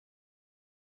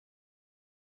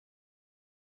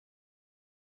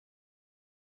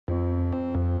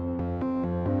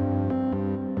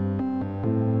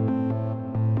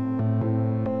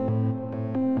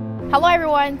Hello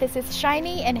everyone, this is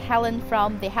Shiny and Helen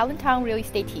from the Allentown Real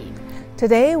Estate team.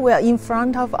 Today we are in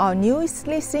front of our newest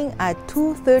listing at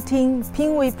 213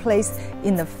 Pingwi Place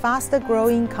in the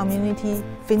fast-growing community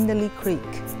Findlay Creek.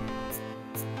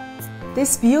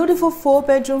 This beautiful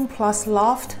 4-bedroom plus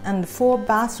loft and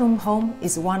 4-bathroom home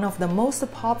is one of the most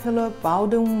popular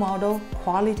Baldwin model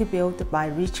quality built by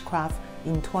Richcraft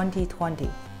in 2020.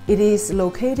 It is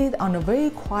located on a very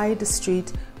quiet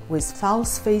street with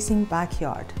south-facing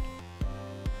backyard.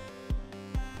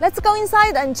 Let's go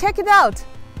inside and check it out!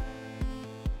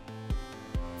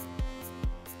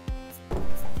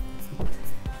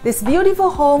 This beautiful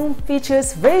home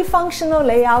features very functional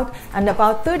layout and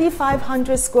about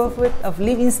 3,500 square feet of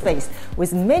living space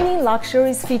with many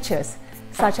luxurious features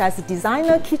such as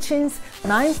designer kitchens,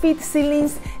 9-feet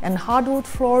ceilings, and hardwood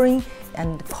flooring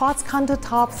and quartz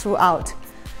countertop throughout.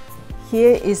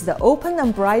 Here is the open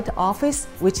and bright office,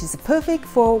 which is perfect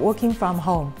for working from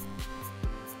home.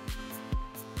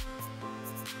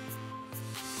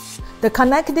 The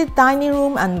connected dining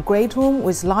room and great room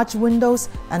with large windows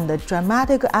and the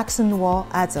dramatic accent wall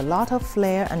adds a lot of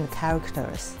flair and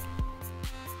characters.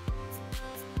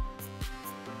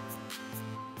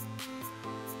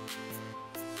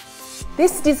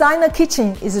 This designer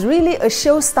kitchen is really a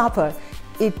showstopper.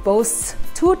 It boasts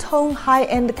two-tone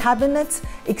high-end cabinets,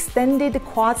 extended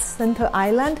quartz center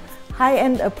island,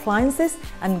 high-end appliances,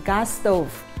 and gas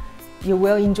stove. You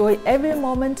will enjoy every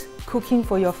moment cooking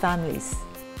for your families.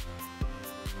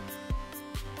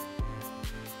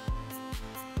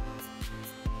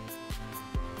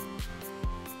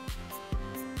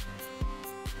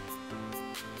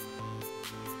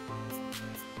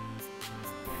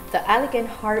 The elegant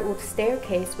hardwood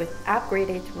staircase with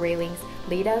upgraded railings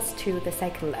lead us to the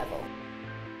second level.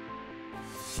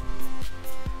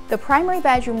 The primary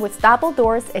bedroom with double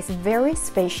doors is very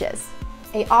spacious.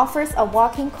 It offers a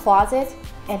walk-in closet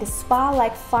and a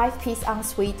spa-like 5-piece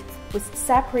ensuite with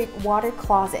separate water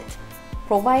closet,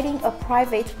 providing a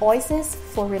private oasis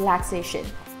for relaxation.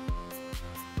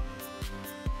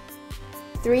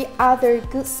 3 other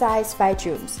good-sized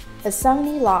bedrooms, a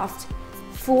sunny loft,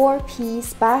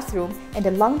 4-piece bathroom, and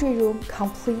a laundry room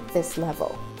complete this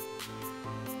level.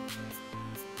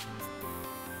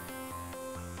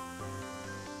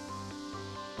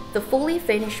 The fully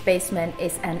finished basement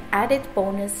is an added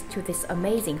bonus to this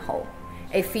amazing home.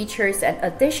 It features an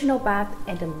additional bath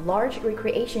and a large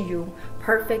recreation room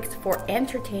perfect for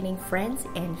entertaining friends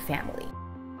and family.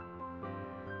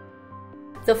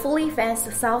 The fully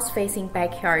fenced south-facing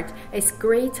backyard is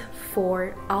great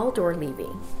for outdoor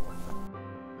living.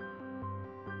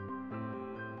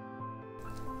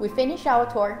 We finished our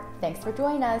tour. Thanks for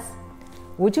joining us.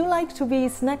 Would you like to be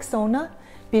its next owner?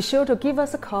 Be sure to give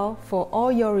us a call for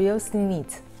all your real estate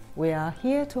needs. We are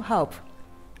here to help.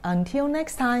 Until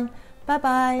next time,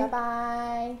 bye-bye.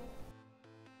 Bye-bye.